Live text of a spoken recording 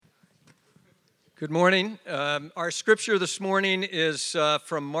Good morning. Our scripture this morning is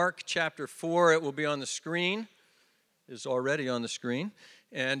from Mark chapter 4. It will be on the screen, is already on the screen,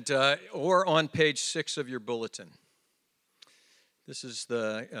 and or on page 6 of your bulletin. This is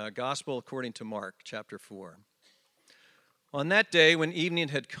the Gospel according to Mark chapter 4. On that day, when evening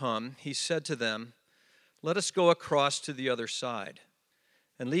had come, he said to them, "Let us go across to the other side."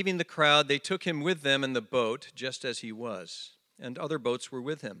 And leaving the crowd, they took him with them in the boat, just as he was, and other boats were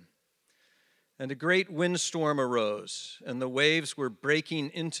with him. And a great windstorm arose, and the waves were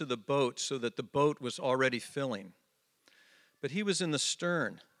breaking into the boat so that the boat was already filling. But he was in the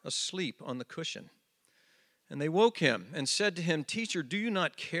stern, asleep on the cushion. And they woke him and said to him, "Teacher, do you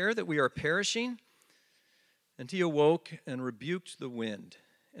not care that we are perishing?" And he awoke and rebuked the wind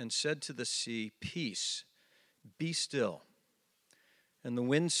and said to the sea, "Peace, be still." And the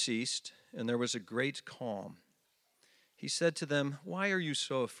wind ceased, and there was a great calm. He said to them, "Why are you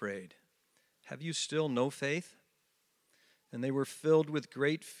so afraid? Have you still no faith?" And they were filled with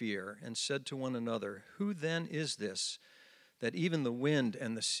great fear and said to one another, "Who then is this, that even the wind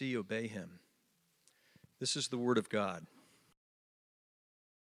and the sea obey him?" This is the word of God.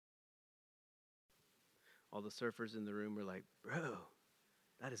 All the surfers in the room were like, "Bro,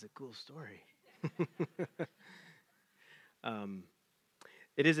 that is a cool story."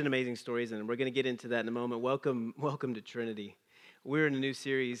 It is an amazing story, and we're going to get into that in a moment. Welcome to Trinity. We're in a new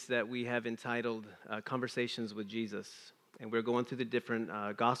series that we have entitled Conversations with Jesus. And we're going through the different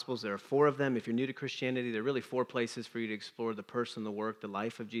Gospels. There are 4 of them. If you're new to Christianity, there are really 4 places for you to explore the person, the work, the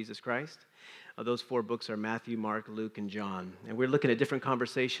life of Jesus Christ. Those 4 books are Matthew, Mark, Luke, and John. And we're looking at different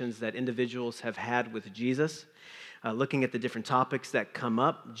conversations that individuals have had with Jesus, looking at the different topics that come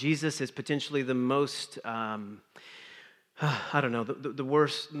up. Jesus is potentially the most, the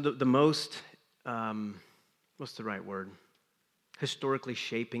worst, the most, what's the right word? Historically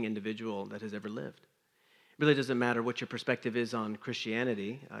shaping individual that has ever lived. It really doesn't matter what your perspective is on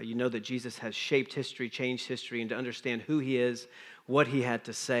Christianity. You know that Jesus has shaped history, changed history, and to understand who he is, what he had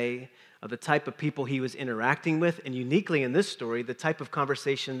to say, the type of people he was interacting with, and uniquely in this story, the type of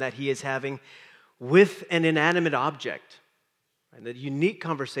conversation that he is having with an inanimate object. And the unique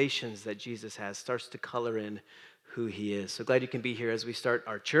conversations that Jesus has starts to color in who he is. So glad you can be here as we start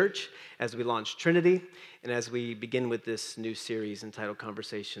our church, as we launch Trinity, and as we begin with this new series entitled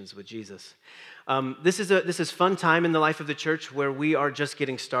Conversations with Jesus. This is fun time in the life of the church where we are just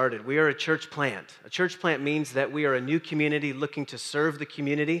getting started. We are a church plant. A church plant means that we are a new community looking to serve the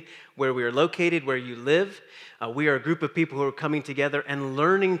community where we are located, where you live. We are a group of people who are coming together and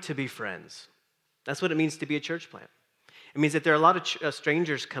learning to be friends. That's what it means to be a church plant. It means that there are a lot of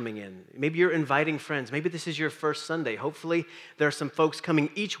strangers coming in. Maybe you're inviting friends. Maybe this is your first Sunday. Hopefully, there are some folks coming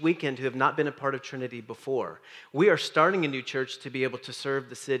each weekend who have not been a part of Trinity before. We are starting a new church to be able to serve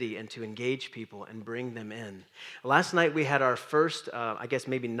the city and to engage people and bring them in. Last night, we had our first,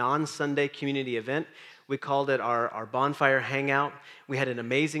 maybe non-Sunday community event. We called it our bonfire hangout. We had an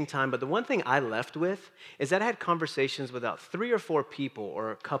amazing time. But the one thing I left with is that I had conversations with about 3 or 4 people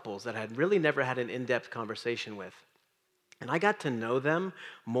or couples that I had really never had an in-depth conversation with. And I got to know them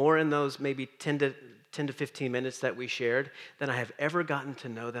more in those maybe 10 to 15 minutes that we shared than I have ever gotten to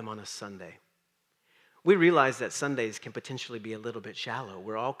know them on a Sunday. We realize that Sundays can potentially be a little bit shallow.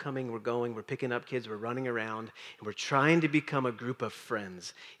 We're all coming, we're going, we're picking up kids, we're running around, and we're trying to become a group of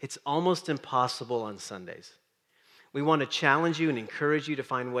friends. It's almost impossible on Sundays. We want to challenge you and encourage you to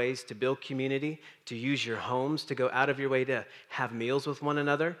find ways to build community, to use your homes, to go out of your way to have meals with one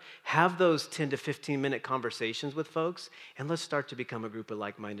another, have those 10 to 15-minute conversations with folks, and let's start to become a group of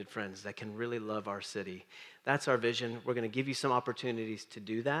like-minded friends that can really love our city. That's our vision. We're going to give you some opportunities to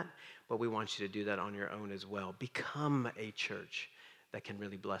do that, but we want you to do that on your own as well. Become a church that can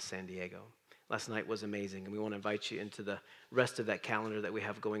really bless San Diego. Last night was amazing, and we want to invite you into the rest of that calendar that we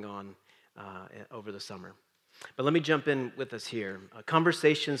have going on over the summer. But let me jump in with us here.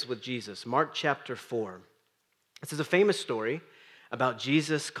 Conversations with Jesus, Mark chapter 4. This is a famous story about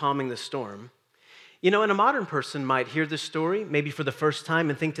Jesus calming the storm. You know, and a modern person might hear this story, maybe for the first time,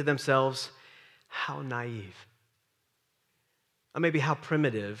 and think to themselves, how naive. Or maybe how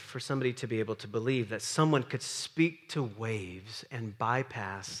primitive for somebody to be able to believe that someone could speak to waves and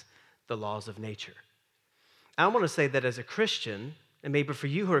bypass the laws of nature. I want to say that as a Christian, and maybe for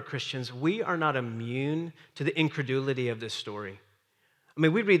you who are Christians, we are not immune to the incredulity of this story. I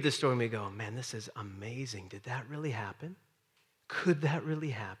mean, we read this story and we go, man, this is amazing. Did that really happen? Could that really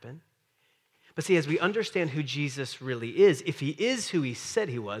happen? But see, as we understand who Jesus really is, if he is who he said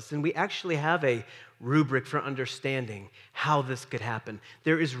he was, then we actually have a rubric for understanding how this could happen.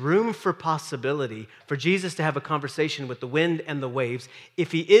 There is room for possibility for Jesus to have a conversation with the wind and the waves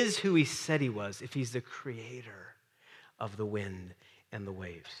if he is who he said he was, if he's the creator of the wind and the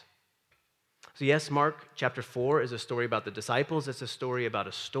waves. So yes, Mark chapter 4 is a story about the disciples, it's a story about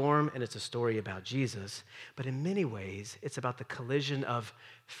a storm, and it's a story about Jesus. But in many ways, it's about the collision of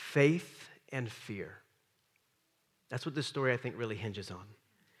faith and fear. That's what this story, I think, really hinges on.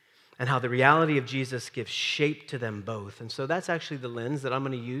 And how the reality of Jesus gives shape to them both. And so that's actually the lens that I'm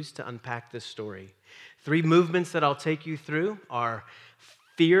going to use to unpack this story. 3 movements that I'll take you through are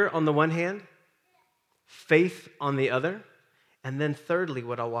fear on the one hand, faith on the other, and then thirdly,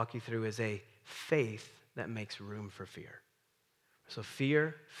 what I'll walk you through is a faith that makes room for fear. So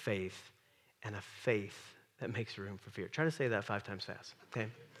fear, faith, and a faith that makes room for fear. Try to say that 5 times fast, okay?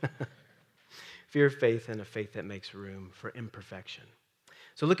 Fear, faith, and a faith that makes room for imperfection.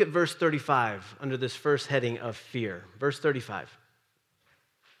 So look at verse 35 under this first heading of fear. Verse 35.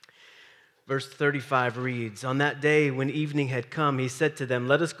 Verse 35 reads, "On that day when evening had come, he said to them,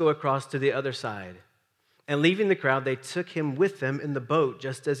 'Let us go across to the other side.' And leaving the crowd, they took him with them in the boat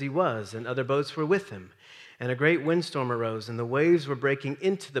just as he was, and other boats were with him. And a great windstorm arose, and the waves were breaking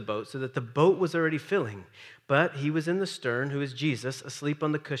into the boat so that the boat was already filling. But he was in the stern, who is Jesus, asleep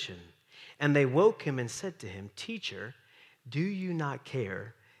on the cushion. And they woke him and said to him, 'Teacher, do you not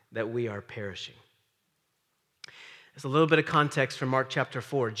care that we are perishing?'" There's a little bit of context from Mark chapter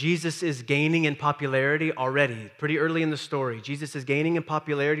 4. Jesus is gaining in popularity already, pretty early in the story. Jesus is gaining in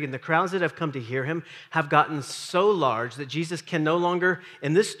popularity, and the crowds that have come to hear him have gotten so large that Jesus can no longer,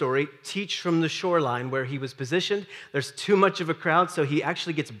 in this story, teach from the shoreline where he was positioned. There's too much of a crowd, so he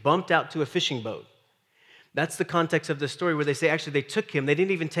actually gets bumped out to a fishing boat. That's the context of the story where they say, actually, they took him. They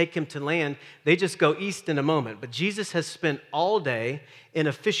didn't even take him to land. They just go east in a moment. But Jesus has spent all day in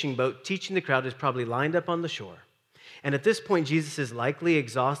a fishing boat teaching the crowd who's probably lined up on the shore. And at this point, Jesus is likely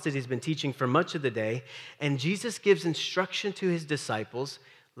exhausted. He's been teaching for much of the day. And Jesus gives instruction to his disciples,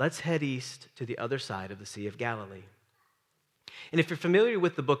 let's head east to the other side of the Sea of Galilee. And if you're familiar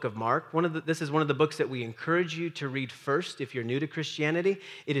with the book of Mark, this is one of the books that we encourage you to read first if you're new to Christianity.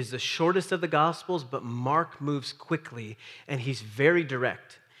 It is the shortest of the Gospels, but Mark moves quickly, and he's very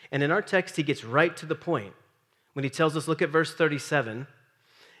direct. And in our text, he gets right to the point. When he tells us, look at verse 37,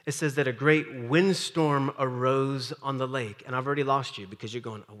 it says that a great windstorm arose on the lake. And I've already lost you because you're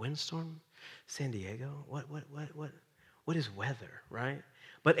going, a windstorm? San Diego? What is weather, right?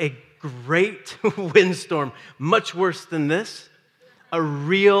 But a great windstorm, much worse than this, a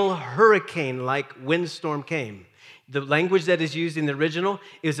real hurricane-like windstorm came. The language that is used in the original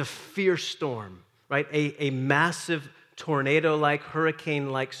is a fierce storm, right? A massive tornado-like,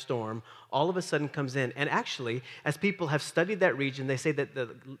 hurricane-like storm all of a sudden comes in. And actually, as people have studied that region, they say that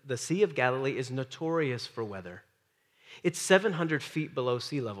the Sea of Galilee is notorious for weather. It's 700 feet below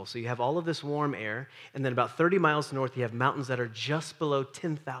sea level, so you have all of this warm air, and then about 30 miles north, you have mountains that are just below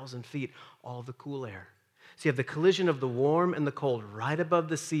 10,000 feet, all the cool air. So you have the collision of the warm and the cold right above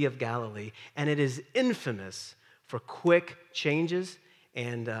the Sea of Galilee, and it is infamous for quick changes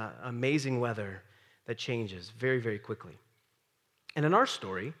and amazing weather that changes very, very quickly. And in our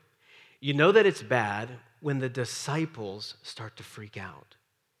story, you know that it's bad when the disciples start to freak out.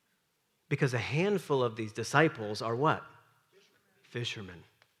 Because a handful of these disciples are what? Fishermen,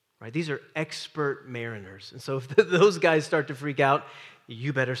 right? These are expert mariners. And so if those guys start to freak out,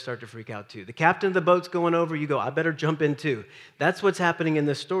 you better start to freak out too. The captain of the boat's going over, you go, I better jump in too. That's what's happening in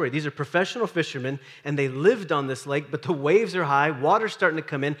this story. These are professional fishermen, and they lived on this lake, but the waves are high, water's starting to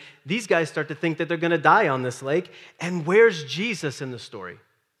come in. These guys start to think that they're going to die on this lake. And where's Jesus in the story?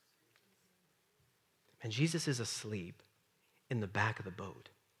 And Jesus is asleep in the back of the boat.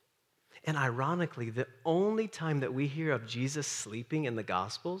 And ironically, the only time that we hear of Jesus sleeping in the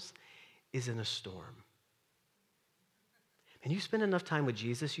Gospels is in a storm. And you spend enough time with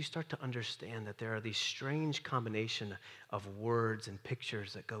Jesus, you start to understand that there are these strange combination of words and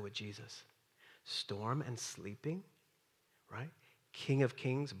pictures that go with Jesus. Storm and sleeping, right? King of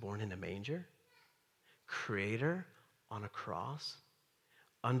Kings born in a manger. Creator on a cross.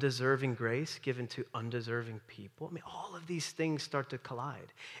 Undeserving grace given to undeserving people. I mean, all of these things start to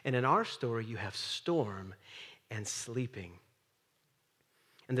collide. And in our story, you have storm and sleeping.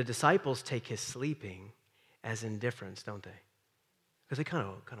 And the disciples take his sleeping as indifference, don't they? Because they kind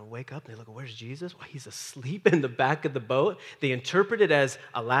of wake up and they look, where's Jesus? Well, he's asleep in the back of the boat. They interpret it as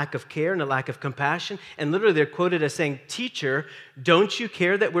a lack of care and a lack of compassion. And literally they're quoted as saying, "Teacher, don't you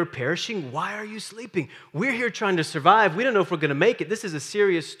care that we're perishing? Why are you sleeping? We're here trying to survive. We don't know if we're going to make it. This is a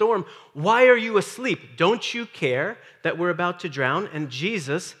serious storm. Why are you asleep? Don't you care that we're about to drown?" And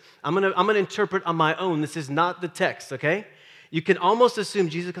Jesus, I'm gonna interpret on my own. This is not the text, okay? You can almost assume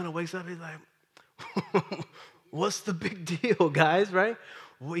Jesus kind of wakes up. He's like, what's the big deal, guys, right?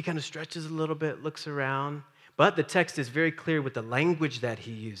 Well, he kind of stretches a little bit, looks around. But the text is very clear with the language that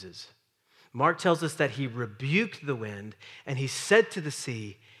he uses. Mark tells us that he rebuked the wind and he said to the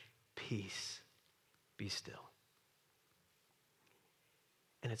sea, "Peace, be still."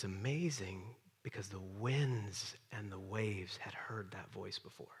 And it's amazing because the winds and the waves had heard that voice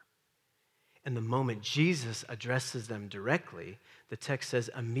before. And the moment Jesus addresses them directly, the text says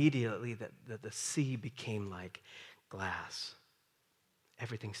immediately that the sea became like glass.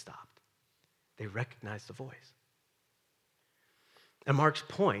 Everything stopped. They recognized the voice. And Mark's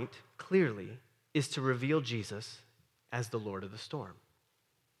point, clearly, is to reveal Jesus as the Lord of the storm.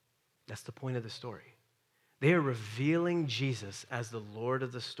 That's the point of the story. They are revealing Jesus as the Lord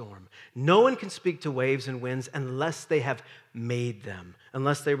of the storm. No one can speak to waves and winds unless they have made them,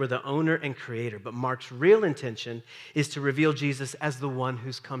 unless they were the owner and creator. But Mark's real intention is to reveal Jesus as the one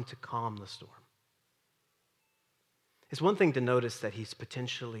who's come to calm the storm. It's one thing to notice that he's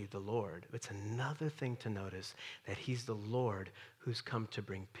potentially the Lord. It's another thing to notice that he's the Lord who's come to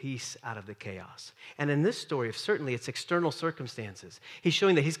bring peace out of the chaos. And in this story, certainly it's external circumstances. He's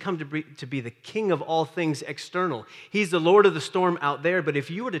showing that he's come to be the king of all things external. He's the Lord of the storm out there. But if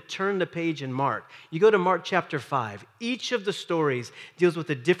you were to turn the page in Mark, you go to Mark chapter 5, each of the stories deals with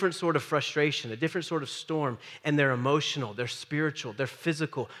a different sort of frustration, a different sort of storm, and they're emotional, they're spiritual, they're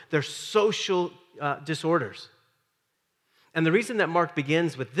physical, they're social disorders. And the reason that Mark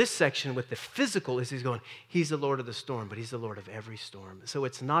begins with this section with the physical is he's the Lord of the storm, but he's the Lord of every storm. So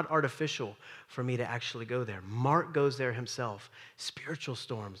it's not artificial for me to actually go there. Mark goes there himself. Spiritual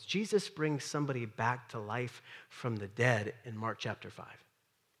storms. Jesus brings somebody back to life from the dead in Mark chapter 5.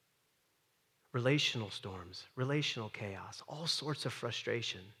 Relational storms, relational chaos, all sorts of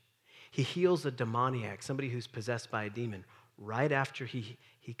frustration. He heals a demoniac, somebody who's possessed by a demon, right after he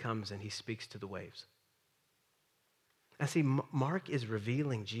comes and he speaks to the waves. I see Mark is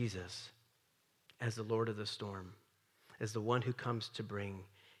revealing Jesus as the Lord of the storm, as the one who comes to bring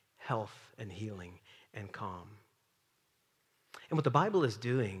health and healing and calm. And what the Bible is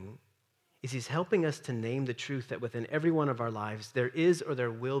doing is he's helping us to name the truth that within every one of our lives, there is or there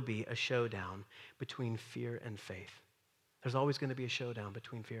will be a showdown between fear and faith. There's always going to be a showdown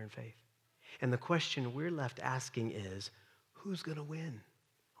between fear and faith. And the question we're left asking is, who's going to win?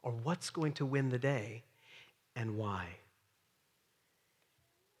 Or what's going to win the day and why?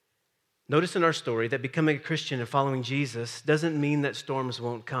 Notice in our story that becoming a Christian and following Jesus doesn't mean that storms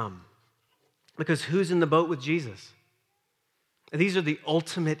won't come. Because who's in the boat with Jesus? These are the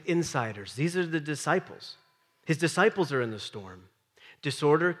ultimate insiders. These are the disciples. His disciples are in the storm.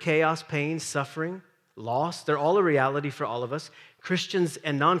 Disorder, chaos, pain, suffering, loss, they're all a reality for all of us, Christians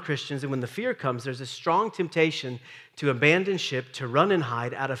and non-Christians. And when the fear comes, there's a strong temptation to abandon ship, to run and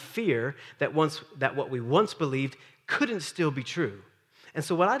hide out of fear that what we once believed couldn't still be true. And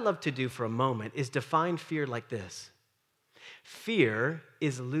so what I'd love to do for a moment is define fear like this. Fear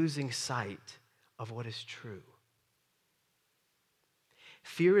is losing sight of what is true.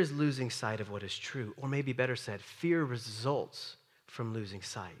 Fear is losing sight of what is true. Or maybe better said, fear results from losing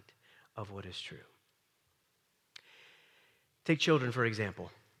sight of what is true. Take children, for example.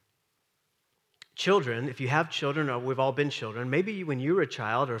 Children, if you have children, or we've all been children, maybe when you were a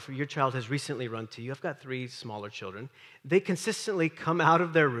child or if your child has recently run to you, I've got 3 smaller children, they consistently come out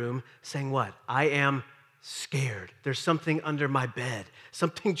of their room saying what? I am scared. There's something under my bed,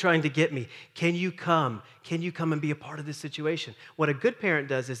 something trying to get me. Can you come? Can you come and be a part of this situation? What a good parent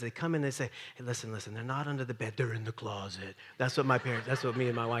does is they come in and they say, hey, listen, they're not under the bed, they're in the closet. That's what me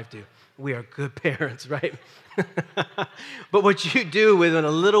and my wife do. We are good parents, right? But what you do when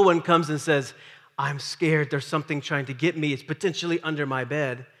a little one comes and says, I'm scared, there's something trying to get me, it's potentially under my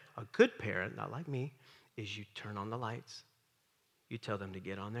bed. A good parent, not like me, is you turn on the lights, you tell them to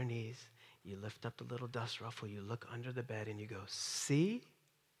get on their knees, you lift up the little dust ruffle, you look under the bed and you go, see,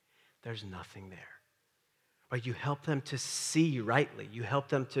 there's nothing there. Or you help them to see rightly, you help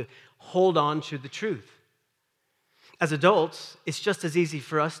them to hold on to the truth. As adults, it's just as easy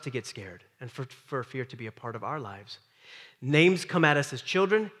for us to get scared and for fear to be a part of our lives. Names come at us as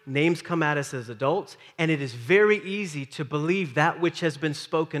children, names come at us as adults, and it is very easy to believe that which has been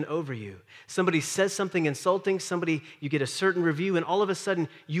spoken over you. Somebody says something insulting, you get a certain review, and all of a sudden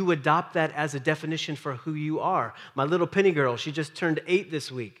you adopt that as a definition for who you are. My little Penny girl, she just turned 8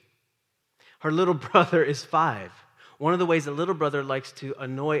 this week. Her little brother is 5. One of the ways a little brother likes to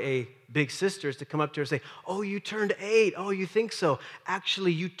annoy a big sister is to come up to her and say, "Oh, you turned 8. Oh, you think so?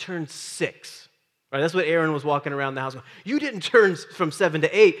 Actually, you turned 6. Right, that's what Aaron was walking around the house going, "You didn't turn from 7 to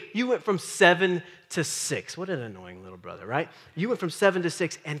 8. You went from 7 to 6. What an annoying little brother, right? You went from 7 to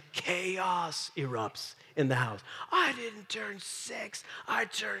 6, and chaos erupts in the house. "I didn't turn 6. I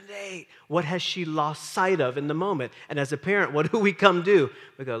turned 8. What has she lost sight of in the moment? And as a parent, what do we come do?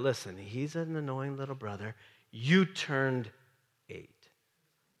 We go, "Listen, he's an annoying little brother. You turned 8.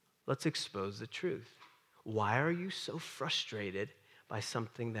 Let's expose the truth. Why are you so frustrated by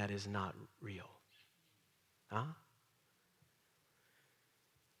something that is not real? Huh?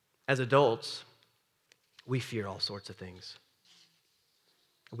 As adults, we fear all sorts of things.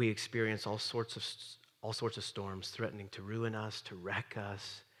 We experience all sorts of storms threatening to ruin us, to wreck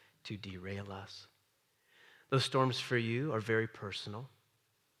us, to derail us. Those storms for you are very personal.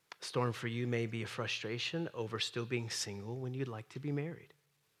 A storm for you may be a frustration over still being single when you'd like to be married.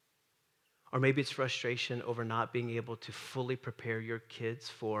 Or maybe it's frustration over not being able to fully prepare your kids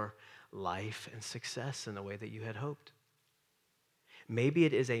for life and success in the way that you had hoped. Maybe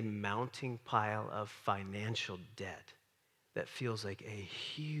it is a mounting pile of financial debt that feels like a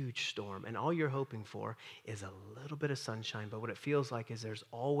huge storm, and all you're hoping for is a little bit of sunshine, but what it feels like is there's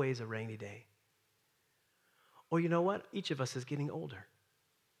always a rainy day. Or you know what? Each of us is getting older.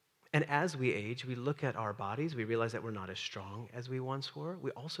 And as we age, we look at our bodies, we realize that we're not as strong as we once were.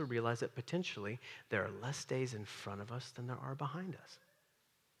 We also realize that potentially there are less days in front of us than there are behind us.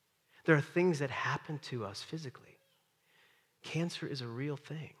 There are things that happen to us physically. Cancer is a real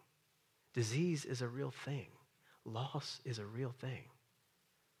thing. Disease is a real thing. Loss is a real thing.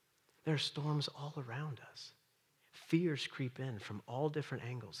 There are storms all around us. Fears creep in from all different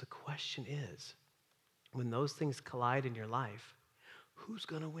angles. The question is, when those things collide in your life, who's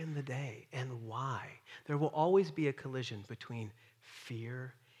going to win the day and why? There will always be a collision between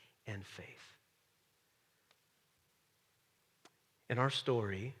fear and faith. In our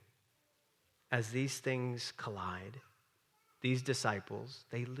story, as these things collide, these disciples,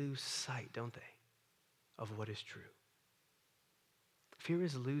 they lose sight, don't they, of what is true. Fear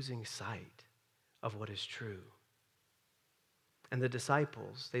is losing sight of what is true. And the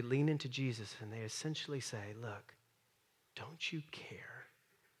disciples, they lean into Jesus and they essentially say, "Look, don't you care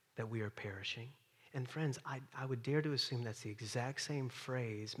that we are perishing?" And friends, I would dare to assume that's the exact same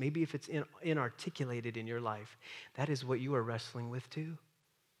phrase. Maybe if it's inarticulated in your life, that is what you are wrestling with too.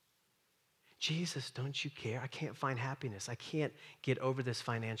 "Jesus, don't you care? I can't find happiness. I can't get over this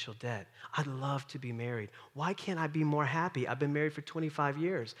financial debt. I'd love to be married. Why can't I be more happy? I've been married for 25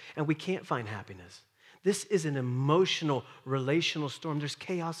 years and we can't find happiness. This is an emotional, relational storm. There's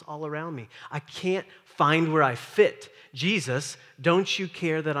chaos all around me. I can't find where I fit. Jesus, don't you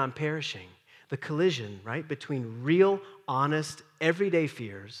care that I'm perishing?" The collision, right, between real, honest, everyday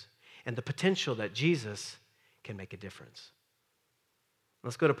fears and the potential that Jesus can make a difference.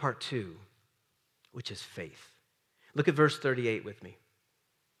 Let's go to part 2, which is faith. Look at verse 38 with me.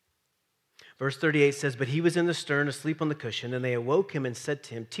 Verse 38 says, "But he was in the stern, asleep on the cushion, and they awoke him and said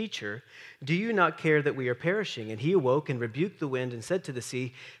to him, 'Teacher, do you not care that we are perishing?' And he awoke and rebuked the wind and said to the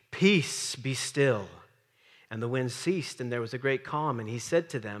sea, 'Peace, be still.' And the wind ceased, and there was a great calm. And he said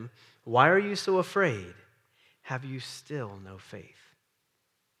to them, 'Why are you so afraid? Have you still no faith?'"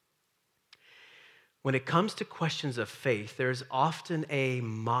 When it comes to questions of faith, there's often a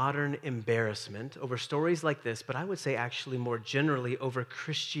modern embarrassment over stories like this, but I would say actually more generally over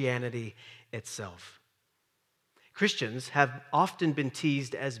Christianity itself. Christians have often been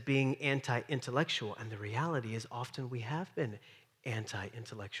teased as being anti-intellectual, and the reality is often we have been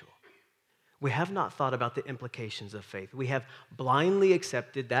anti-intellectual. We have not thought about the implications of faith. We have blindly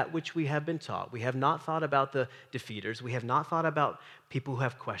accepted that which we have been taught. We have not thought about the defeaters. We have not thought about people who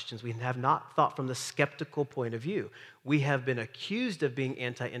have questions. We have not thought from the skeptical point of view. We have been accused of being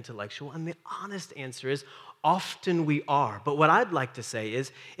anti-intellectual, and the honest answer is often we are. But what I'd like to say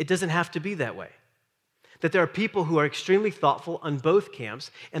is it doesn't have to be that way. That there are people who are extremely thoughtful on both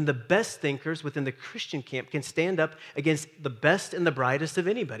camps, and the best thinkers within the Christian camp can stand up against the best and the brightest of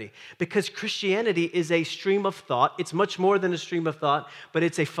anybody. Because Christianity is a stream of thought. It's much more than a stream of thought, but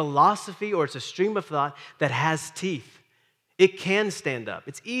it's a philosophy or it's a stream of thought that has teeth. It can stand up.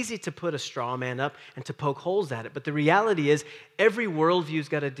 It's easy to put a straw man up and to poke holes at it, but the reality is every worldview's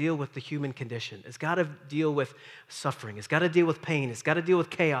got to deal with the human condition. It's got to deal with suffering. It's got to deal with pain. It's got to deal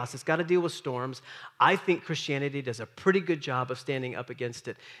with chaos. It's got to deal with storms. I think Christianity does a pretty good job of standing up against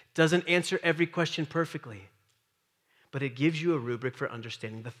it. It doesn't answer every question perfectly, but it gives you a rubric for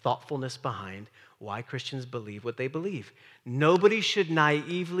understanding the thoughtfulness behind why Christians believe what they believe. Nobody should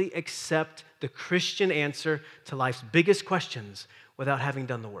naively accept the Christian answer to life's biggest questions without having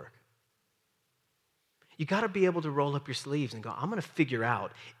done the work. You got to be able to roll up your sleeves and go, I'm going to figure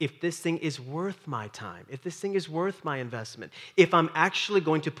out if this thing is worth my time, if this thing is worth my investment, if I'm actually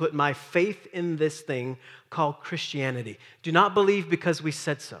going to put my faith in this thing called Christianity. Do not believe because we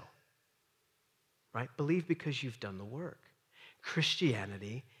said so. Right? Believe because you've done the work.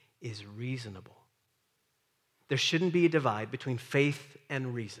 Christianity is reasonable. There shouldn't be a divide between faith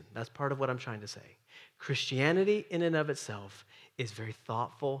and reason. That's part of what I'm trying to say. Christianity in and of itself is very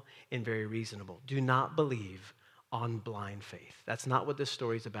thoughtful and very reasonable. Do not believe on blind faith. That's not what this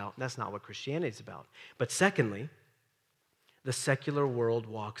story is about. That's not what Christianity is about. But secondly, the secular world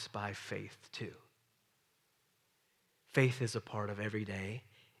walks by faith too. Faith is a part of every day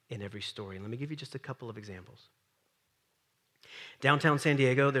in every story. And let me give you just a couple of examples. Downtown San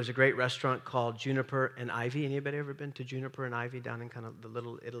Diego, there's a great restaurant called Juniper and Ivy. Anybody ever been to Juniper and Ivy down in kind of the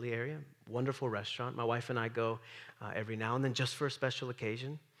Little Italy area? Wonderful restaurant. My wife and I go every now and then just for a special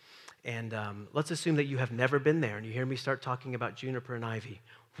occasion. And let's assume that you have never been there and you hear me start talking about Juniper and Ivy.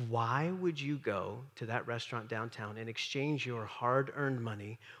 Why would you go to that restaurant downtown and exchange your hard-earned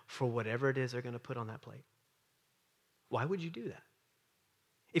money for whatever it is they're going to put on that plate? Why would you do that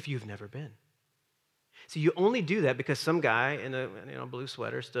if you've never been? So you only do that because some guy in a blue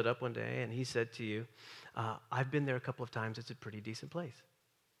sweater stood up one day and he said to you, I've been there a couple of times. It's a pretty decent place.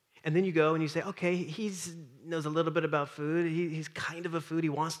 And then you go and you say, okay, he knows a little bit about food. He's kind of a foodie. He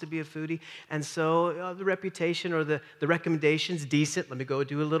wants to be a foodie. And so the reputation or the recommendation's decent. Let me go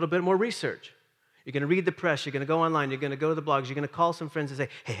do a little bit more research. You're going to read the press. You're going to go online. You're going to go to the blogs. You're going to call some friends and say,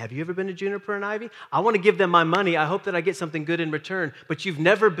 hey, have you ever been to Juniper and Ivy? I want to give them my money. I hope that I get something good in return. But you've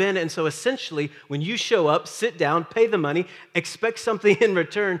never been, and so essentially, when you show up, sit down, pay the money, expect something in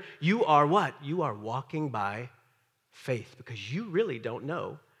return, you are what? You are walking by faith because you really don't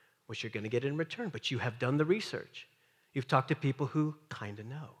know what you're going to get in return, but you have done the research. You've talked to people who kind of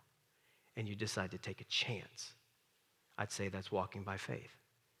know, and you decide to take a chance. I'd say that's walking by faith.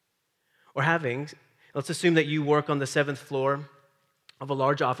 Or let's assume that you work on the 7th floor of a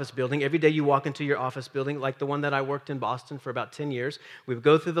large office building. Every day you walk into your office building, like the one that I worked in Boston for about 10 years. We would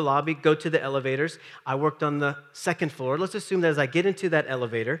go through the lobby, go to the elevators. I worked on the 2nd floor. Let's assume that as I get into that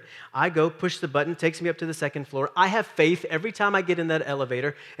elevator, I go, push the button, takes me up to the 2nd floor. I have faith every time I get in that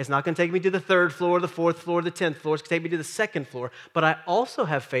elevator. It's not going to take me to the 3rd floor, the 4th floor, the 10th floor. It's going to take me to the 2nd floor. But I also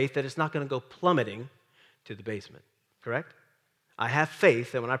have faith that it's not going to go plummeting to the basement, correct? I have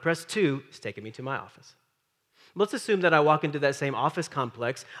faith that when I press 2, it's taking me to my office. Let's assume that I walk into that same office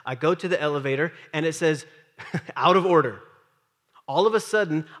complex, I go to the elevator, and it says, out of order. All of a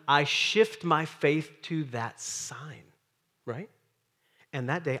sudden, I shift my faith to that sign, right? And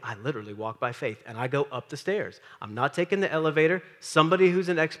that day, I literally walk by faith, and I go up the stairs. I'm not taking the elevator. Somebody who's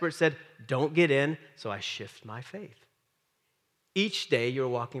an expert said, don't get in, so I shift my faith. Each day, you're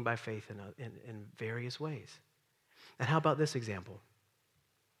walking by faith in various ways. And how about this example?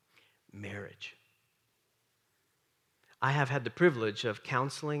 Marriage. I have had the privilege of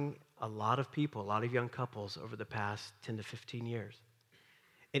counseling a lot of people, a lot of young couples over the past 10 to 15 years.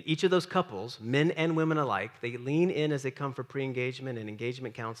 And each of those couples, men and women alike, they lean in as they come for pre-engagement and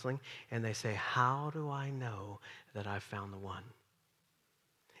engagement counseling, and they say, how do I know that I've found the one?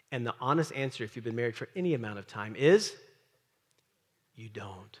 And the honest answer, if you've been married for any amount of time, is you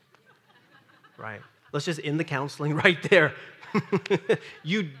don't, right? Let's just end the counseling right there.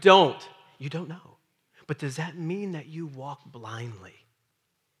 You don't know. But does that mean that you walk blindly?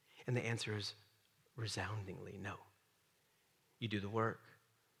 And the answer is resoundingly no. You do the work,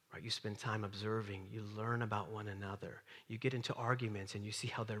 right? You spend time observing. You learn about one another. You get into arguments and you see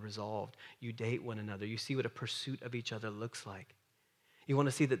how they're resolved. You date one another. You see what a pursuit of each other looks like. You want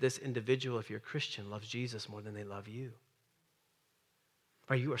to see that this individual, if you're a Christian, loves Jesus more than they love you.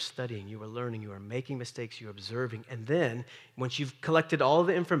 Right? You are studying, you are learning, you are making mistakes, you're observing, and then once you've collected all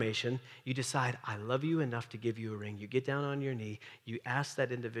the information, you decide, I love you enough to give you a ring. You get down on your knee, you ask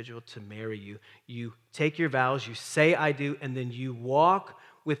that individual to marry you, you take your vows, you say, I do, and then you walk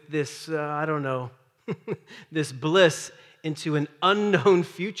with this, this bliss into an unknown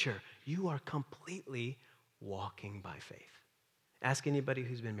future. You are completely walking by faith. Ask anybody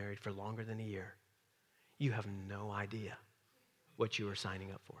who's been married for longer than a year. You have no idea what you are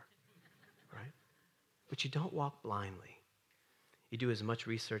signing up for, right? But you don't walk blindly. You do as much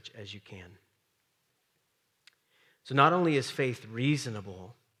research as you can. So not only is faith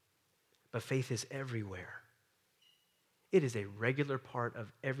reasonable, but faith is everywhere. It is a regular part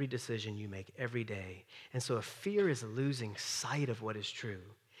of every decision you make every day. And so if fear is losing sight of what is true,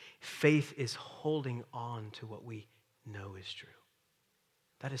 faith is holding on to what we know is true.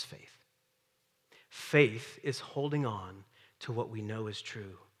 That is faith. Faith is holding on to what we know is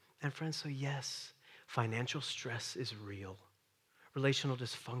true. And friends, so yes, financial stress is real. Relational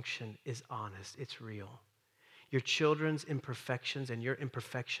dysfunction is honest. It's real. Your children's imperfections and your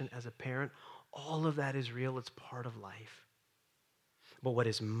imperfection as a parent, all of that is real. It's part of life. But what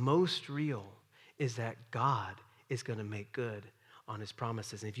is most real is that God is going to make good on his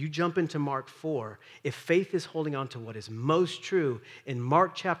promises. And if you jump into Mark 4, if faith is holding on to what is most true, in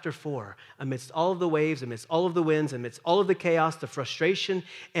Mark chapter 4, amidst all of the waves, amidst all of the winds, amidst all of the chaos, the frustration,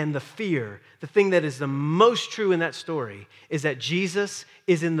 and the fear, the thing that is the most true in that story is that Jesus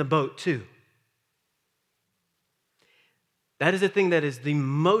is in the boat too. That is the thing that is the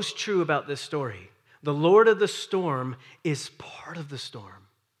most true about this story. The Lord of the storm is part of the storm.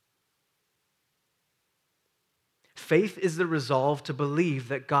 Faith is the resolve to believe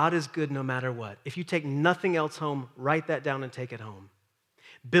that God is good no matter what. If you take nothing else home, write that down and take it home.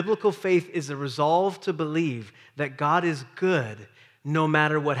 Biblical faith is the resolve to believe that God is good no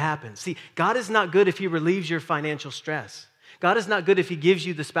matter what happens. See, God is not good if he relieves your financial stress. God is not good if he gives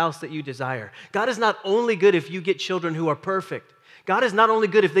you the spouse that you desire. God is not only good if you get children who are perfect. God is not only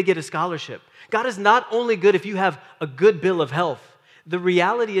good if they get a scholarship. God is not only good if you have a good bill of health. The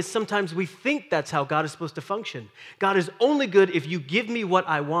reality is sometimes we think that's how God is supposed to function. God is only good if you give me what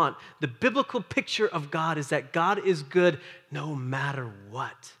I want. The biblical picture of God is that God is good no matter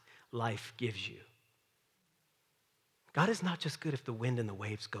what life gives you. God is not just good if the wind and the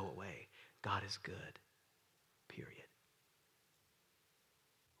waves go away. God is good, period.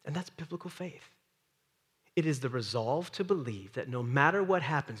 And that's biblical faith. It is the resolve to believe that no matter what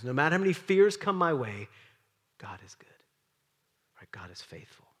happens, no matter how many fears come my way, God is good. Right? God is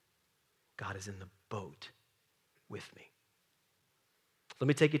faithful. God is in the boat with me. Let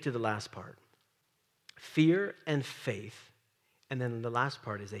me take you to the last part. Fear and faith. And then the last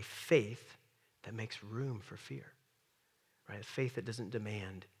part is a faith that makes room for fear. Right? A faith that doesn't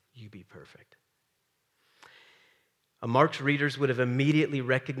demand you be perfect. Mark's readers would have immediately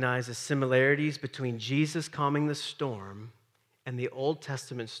recognized the similarities between Jesus calming the storm and the Old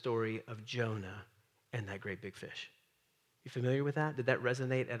Testament story of Jonah and that great big fish. You familiar with that? Did that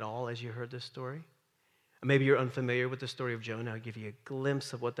resonate at all as you heard this story? Maybe you're unfamiliar with the story of Jonah. I'll give you a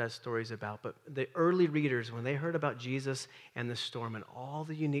glimpse of what that story is about. But the early readers, when they heard about Jesus and the storm and all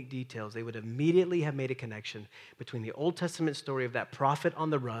the unique details, they would immediately have made a connection between the Old Testament story of that prophet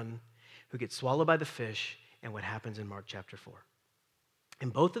on the run who gets swallowed by the fish and what happens in Mark chapter 4. In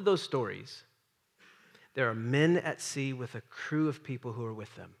both of those stories, there are men at sea with a crew of people who are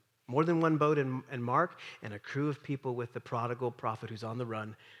with them. More than one boat in Mark, and a crew of people with the prodigal prophet who's on the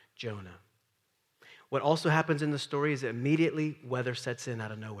run, Jonah. What also happens in the story is that immediately weather sets in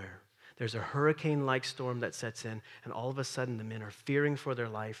out of nowhere. There's a hurricane-like storm that sets in, and all of a sudden the men are fearing for their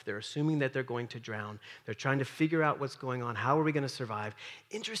life. They're assuming that they're going to drown. They're trying to figure out what's going on. How are we going to survive?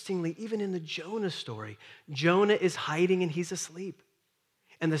 Interestingly, even in the Jonah story, Jonah is hiding and he's asleep.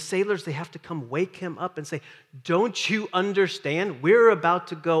 And the sailors, they have to come wake him up and say, "Don't you understand? We're about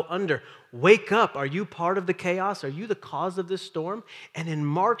to go under. Wake up. Are you part of the chaos? Are you the cause of this storm?" And in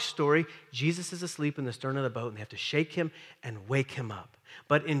Mark's story, Jesus is asleep in the stern of the boat, and they have to shake him and wake him up.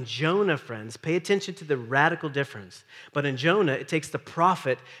 But in Jonah, friends, pay attention to the radical difference. But in Jonah, it takes the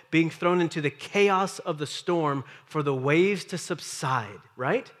prophet being thrown into the chaos of the storm for the waves to subside,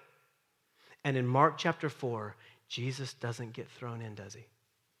 right? And in Mark chapter 4, Jesus doesn't get thrown in, does he?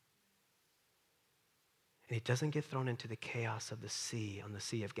 And he doesn't get thrown into the chaos of the sea, on the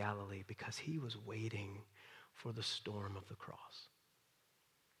Sea of Galilee, because he was waiting for the storm of the cross.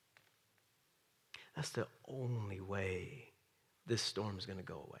 That's the only way this storm is going to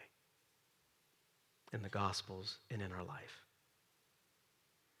go away in the Gospels and in our life.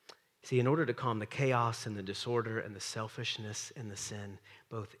 See, in order to calm the chaos and the disorder and the selfishness and the sin,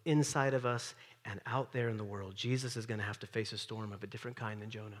 both inside of us and out there in the world, Jesus is going to have to face a storm of a different kind than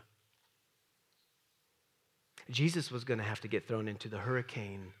Jonah. Jesus was going to have to get thrown into the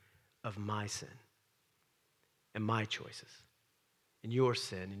hurricane of my sin and my choices, and your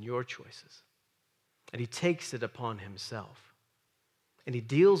sin and your choices. And he takes it upon himself. And he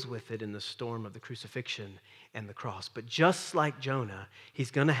deals with it in the storm of the crucifixion and the cross. But just like Jonah, he's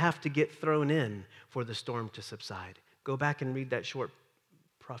going to have to get thrown in for the storm to subside. Go back and read that short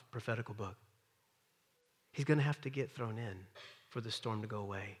prophetical book. He's going to have to get thrown in for the storm to go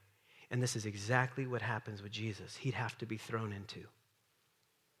away. And this is exactly what happens with Jesus. He'd have to be thrown into.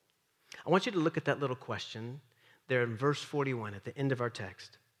 I want you to look at that little question there in verse 41 at the end of our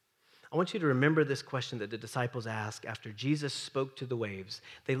text. I want you to remember this question that the disciples asked after Jesus spoke to the waves.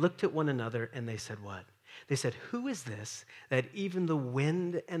 They looked at one another and they said what? They said, "Who is this that even the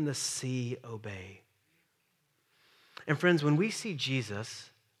wind and the sea obey?" And friends, when we see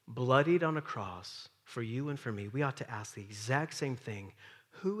Jesus bloodied on a cross for you and for me, we ought to ask the exact same thing.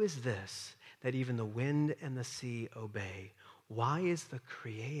 Who is this that even the wind and the sea obey? Why is the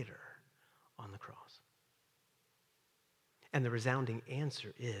Creator on the cross? And the resounding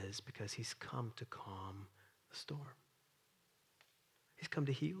answer is because he's come to calm the storm. He's come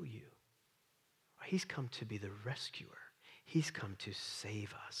to heal you. He's come to be the rescuer. He's come to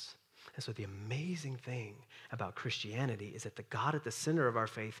save us. And so the amazing thing about Christianity is that the God at the center of our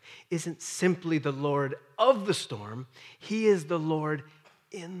faith isn't simply the Lord of the storm. He is the Lord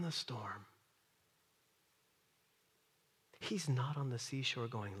in the storm. He's not on the seashore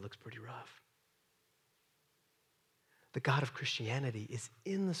going, "It looks pretty rough." The God of Christianity is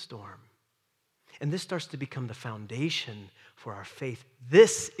in the storm. And this starts to become the foundation for our faith.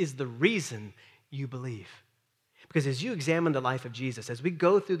 This is the reason you believe. Because as you examine the life of Jesus, as we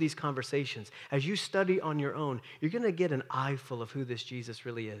go through these conversations, as you study on your own, you're going to get an eyeful of who this Jesus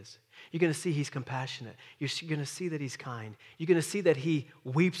really is. You're going to see he's compassionate. You're going to see that he's kind. You're going to see that he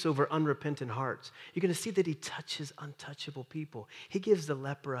weeps over unrepentant hearts. You're going to see that he touches untouchable people. He gives the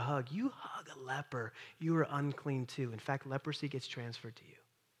leper a hug. You hug a leper, you are unclean too. In fact, leprosy gets transferred to you.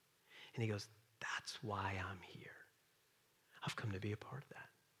 And he goes, "That's why I'm here. I've come to be a part of that."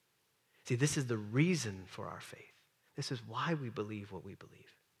 See, this is the reason for our faith. This is why we believe what we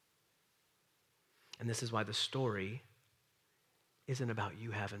believe. And this is why the story isn't about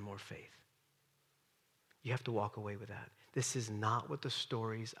you having more faith. You have to walk away with that. This is not what the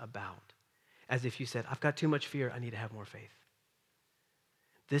story's about. As if you said, "I've got too much fear, I need to have more faith."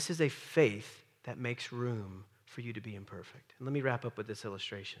 This is a faith that makes room for you to be imperfect. And let me wrap up with this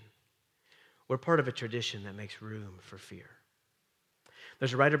illustration. We're part of a tradition that makes room for fear.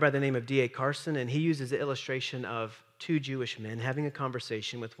 There's a writer by the name of D.A. Carson, and he uses the illustration of two Jewish men having a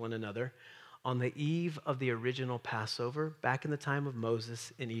conversation with one another on the eve of the original Passover back in the time of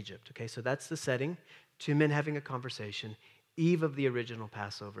Moses in Egypt. Okay, so that's the setting. Two men having a conversation, eve of the original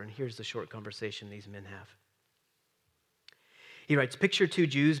Passover. And here's the short conversation these men have. He writes, "Picture two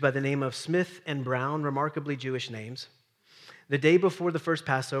Jews by the name of Smith and Brown, remarkably Jewish names. The day before the first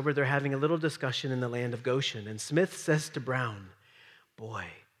Passover, they're having a little discussion in the land of Goshen. And Smith says to Brown,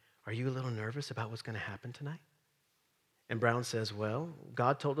 'Boy, are you a little nervous about what's going to happen tonight?' And Brown says, 'Well,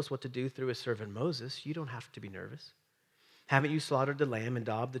 God told us what to do through his servant Moses. You don't have to be nervous. Haven't you slaughtered the lamb and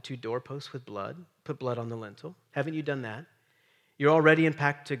daubed the two doorposts with blood, put blood on the lintel? Haven't you done that? You're all ready and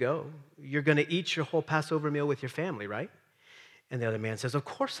packed to go. You're going to eat your whole Passover meal with your family, right?' And the other man says, 'Of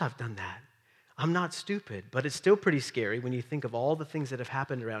course I've done that. I'm not stupid, but it's still pretty scary when you think of all the things that have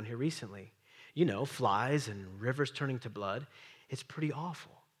happened around here recently. You know, flies and rivers turning to blood. It's pretty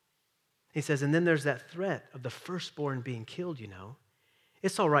awful.' He says, 'And then there's that threat of the firstborn being killed, you know.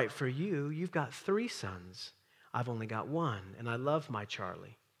 It's all right for you. You've got 3 sons. I've only got 1, and I love my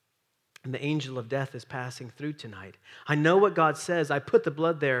Charlie. And the angel of death is passing through tonight. I know what God says. I put the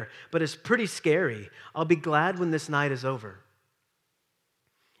blood there, but it's pretty scary. I'll be glad when this night is over.'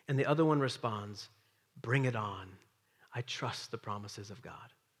 And the other one responds, 'Bring it on. I trust the promises of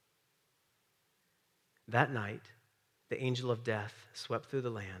God.' That night, the angel of death swept through the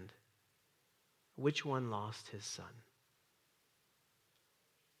land. Which one lost his son?"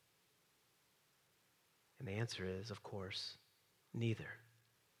 And the answer is, of course, neither.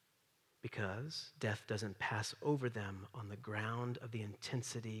 Because death doesn't pass over them on the ground of the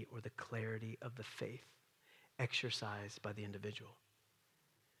intensity or the clarity of the faith exercised by the individual,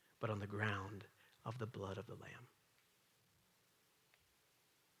 but on the ground of the blood of the Lamb.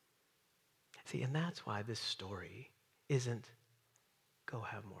 See, and that's why this story isn't go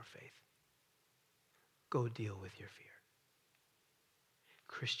have more faith. Go deal with your fear.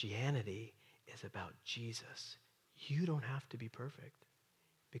 Christianity is about Jesus. You don't have to be perfect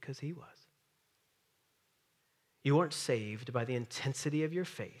because he was. You aren't saved by the intensity of your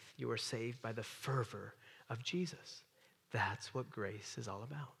faith. You are saved by the fervor of Jesus. That's what grace is all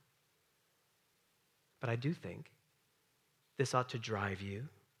about. But I do think this ought to drive you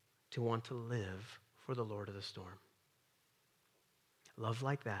to want to live for the Lord of the storm. Love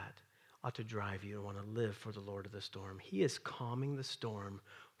like that ought to drive you to want to live for the Lord of the storm. He is calming the storm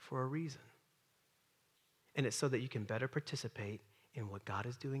for a reason. And it's so that you can better participate in what God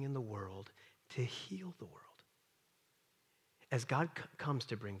is doing in the world to heal the world. As God comes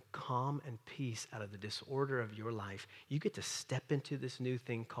to bring calm and peace out of the disorder of your life, you get to step into this new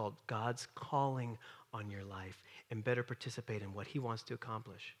thing called God's calling on your life and better participate in what he wants to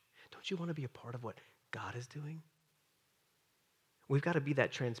accomplish. Don't you want to be a part of what God is doing? We've got to be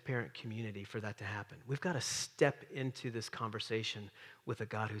that transparent community for that to happen. We've got to step into this conversation with a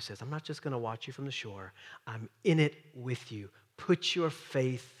God who says, I'm not just going to watch you from the shore. I'm in it with you. Put your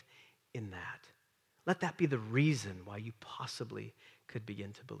faith in that. Let that be the reason why you possibly could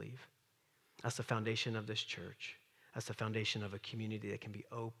begin to believe. That's the foundation of this church. That's the foundation of a community that can be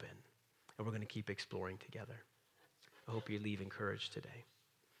open. And we're going to keep exploring together. I hope you leave encouraged today.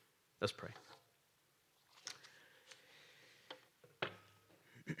 Let's pray.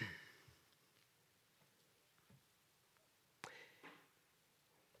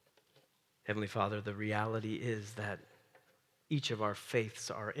 Heavenly Father, the reality is that each of our faiths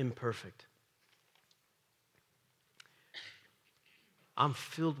are imperfect. I'm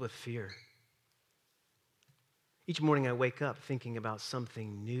filled with fear. Each morning I wake up thinking about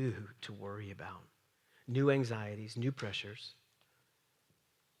something new to worry about, new anxieties, new pressures,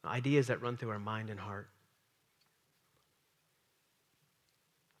 ideas that run through our mind and heart.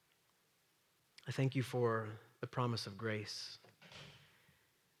 I thank you for the promise of grace,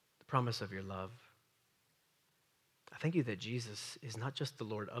 the promise of your love. I thank you that Jesus is not just the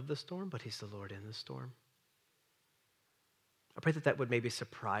Lord of the storm, but he's the Lord in the storm. I pray that that would maybe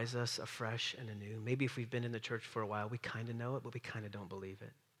surprise us afresh and anew. Maybe if we've been in the church for a while, we kind of know it, but we kind of don't believe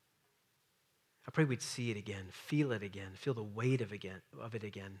it. I pray we'd see it again, feel the weight of it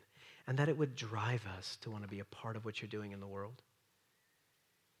again, and that it would drive us to want to be a part of what you're doing in the world.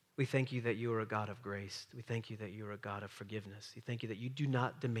 We thank you that you are a God of grace. We thank you that you are a God of forgiveness. We thank you that you do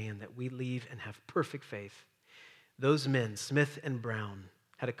not demand that we leave and have perfect faith. Those men, Smith and Brown,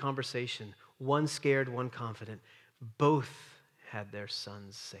 had a conversation, one scared, one confident. Both had their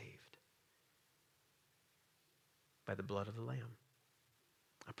sons saved by the blood of the Lamb.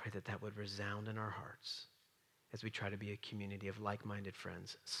 I pray that that would resound in our hearts as we try to be a community of like-minded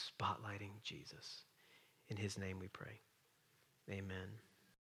friends, spotlighting Jesus. In his name we pray. Amen.